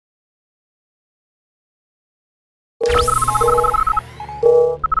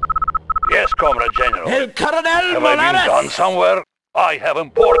Comrade General. El Coronel Have I been gone Morales! somewhere? I have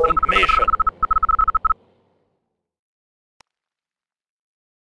important mission.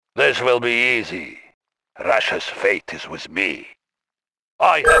 This will be easy. Russia's fate is with me.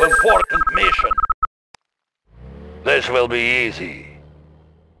 I have important mission. This will be easy.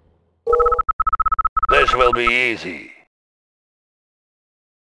 This will be easy.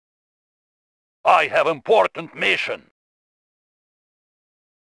 I have important mission.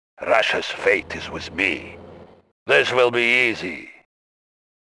 Russia's fate is with me. This will be easy.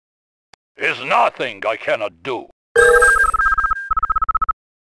 Is nothing I cannot do.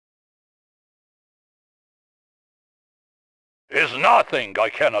 Is nothing I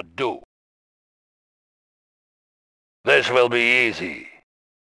cannot do. This will be easy.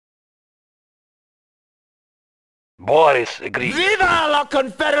 Boris agrees. Viva la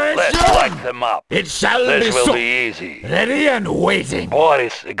Confederation! Let's light them up. It shall This be will so. be easy. Ready and waiting.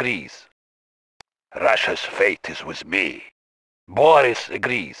 Boris agrees. Russia's fate is with me. Boris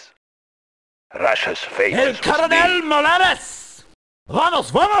agrees. Russia's fate El is with Coronel me. Morales! Vamos,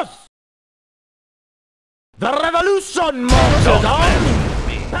 vamos! The revolution marches Don't on! mess with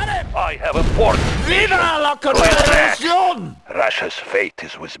me. I have important mission. Viva la Who is that? Confederation! Russia's fate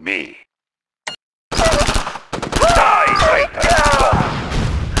is with me. Die, traitor!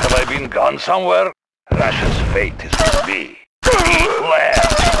 Have I been gone somewhere? Russia's fate is with me. Eat land!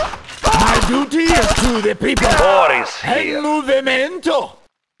 My duty is to the people. Boris El here. movimiento.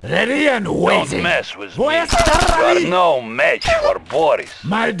 Ready and Don't waiting. mess with Voy me. a estar You are ready. no match for Boris.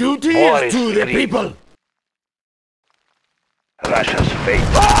 My duty Boris is to the agrees. people. Russia's fate is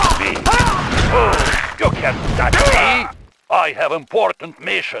with me. Oh, you can't touch me. I have important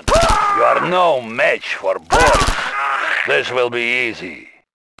mission. You are no match for Boris. This will be easy.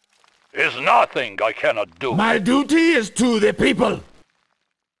 Is nothing I cannot do. My duty is to the people.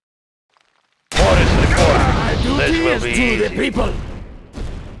 Boris reporting. My This duty will is be to the easy. people.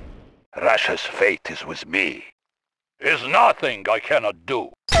 Russia's fate is with me. Is nothing I cannot do.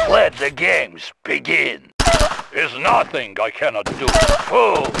 Let the games begin. Is nothing I cannot do.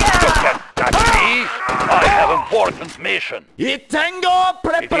 Fool, you can't touch me. I have important mission. Y tengo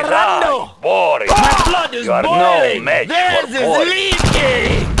It is preparando. I, Boris. My blood is You are boiling. no match This for is Boris.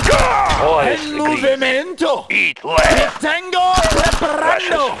 leaking. Boris El agrees. movimiento. Eat Y land. tengo preparando.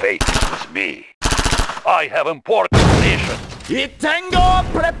 Russia's fate is with me. I have important mission. Y tengo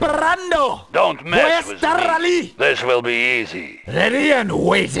preparando. Don't Voy a mess with estar me. allí. This will be easy. Ready and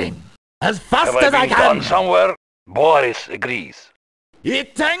waiting. As fast Have as I I been gone can. somewhere? Boris agrees. Y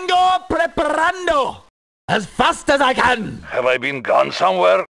tengo preparando. As fast as I can. Have I been gone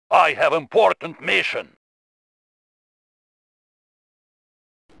somewhere? I have important mission.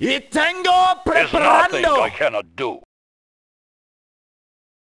 Y tengo There's nothing I preparando. cannot do.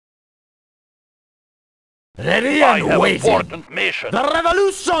 Ready I and have waiting. important mission. The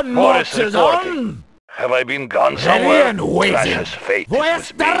revolution Boris marches reporting. on. Have I been gone Ready somewhere? and waiting. Russia's fate Voy a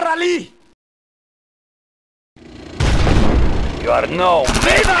is with me. estar allí. You are no match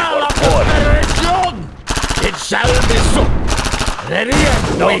Viva la for Boris. Confederación. It shall be so. Ready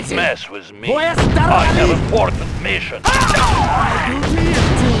and Don't waiting. mess with me. Voy a estar I have allí. important mission. My duty is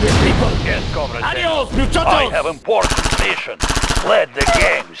to the people. Yes, Comrade. Adios, General. muchachos. I have important mission. Let the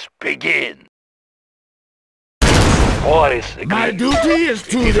games begin. Boris agrees. My duty is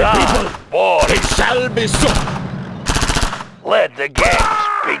to It is the I, people. Boris. It shall be so. Let the games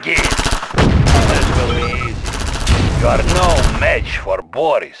begin. This will be easy. You are no match for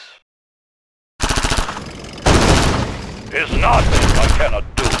Boris. There's nothing I cannot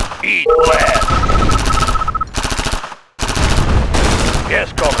do. Eat land.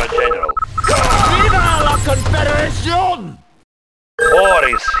 Yes, Comrade General. Viva la Confederación.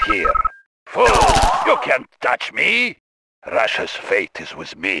 Boris here. Fool, you can't touch me. Russia's fate is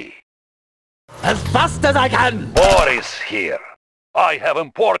with me. As fast as I can. Boris here. I have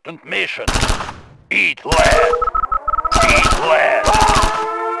important mission. Eat land. Eat land.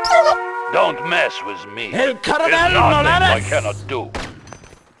 Don't mess with me. El There's Coronel nothing I Morales. cannot do.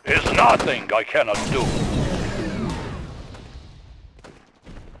 There's nothing I cannot do.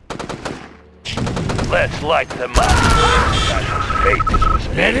 Let's light them up. Russia's fate is with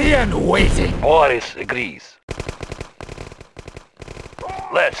me. Ready and waiting. Boris agrees.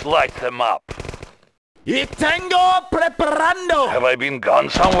 Let's light them up. Y tengo preparando. Have I been gone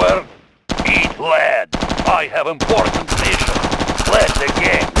somewhere? Eat land. I have important mission. Let the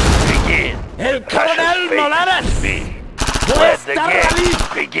game begin. El Russia's Coronel fate is Morales. with me. Voy a Let the estar game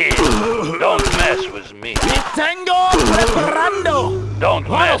allí. begin. Don't mess with me. Y tengo preparando. Don't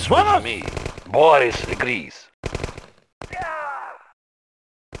mess vamos. with me. Boris agrees.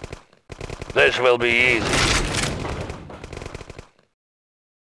 This will be easy.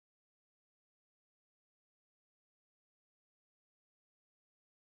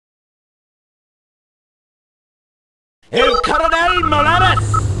 El coronel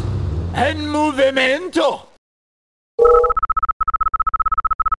Morales! En movimiento!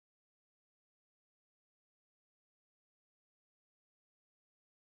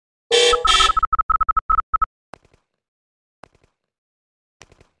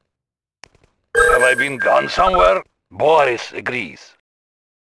 Have I been gone somewhere? Boris agrees.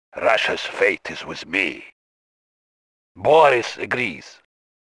 Russia's fate is with me. Boris agrees.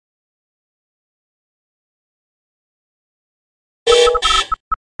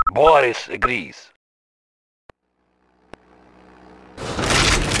 Boris agrees.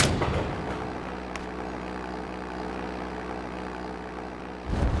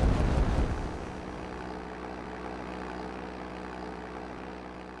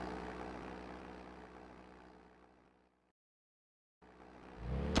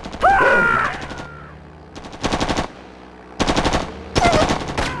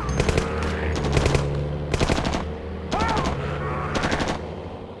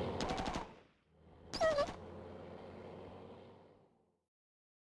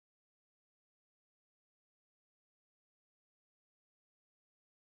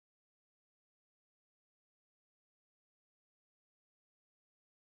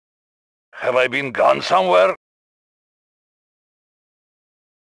 Have I been gone somewhere?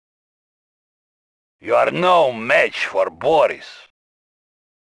 You are no match for Boris.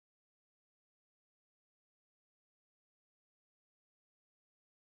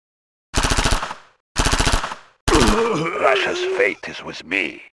 Russia's fate is with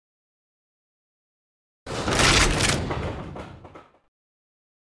me.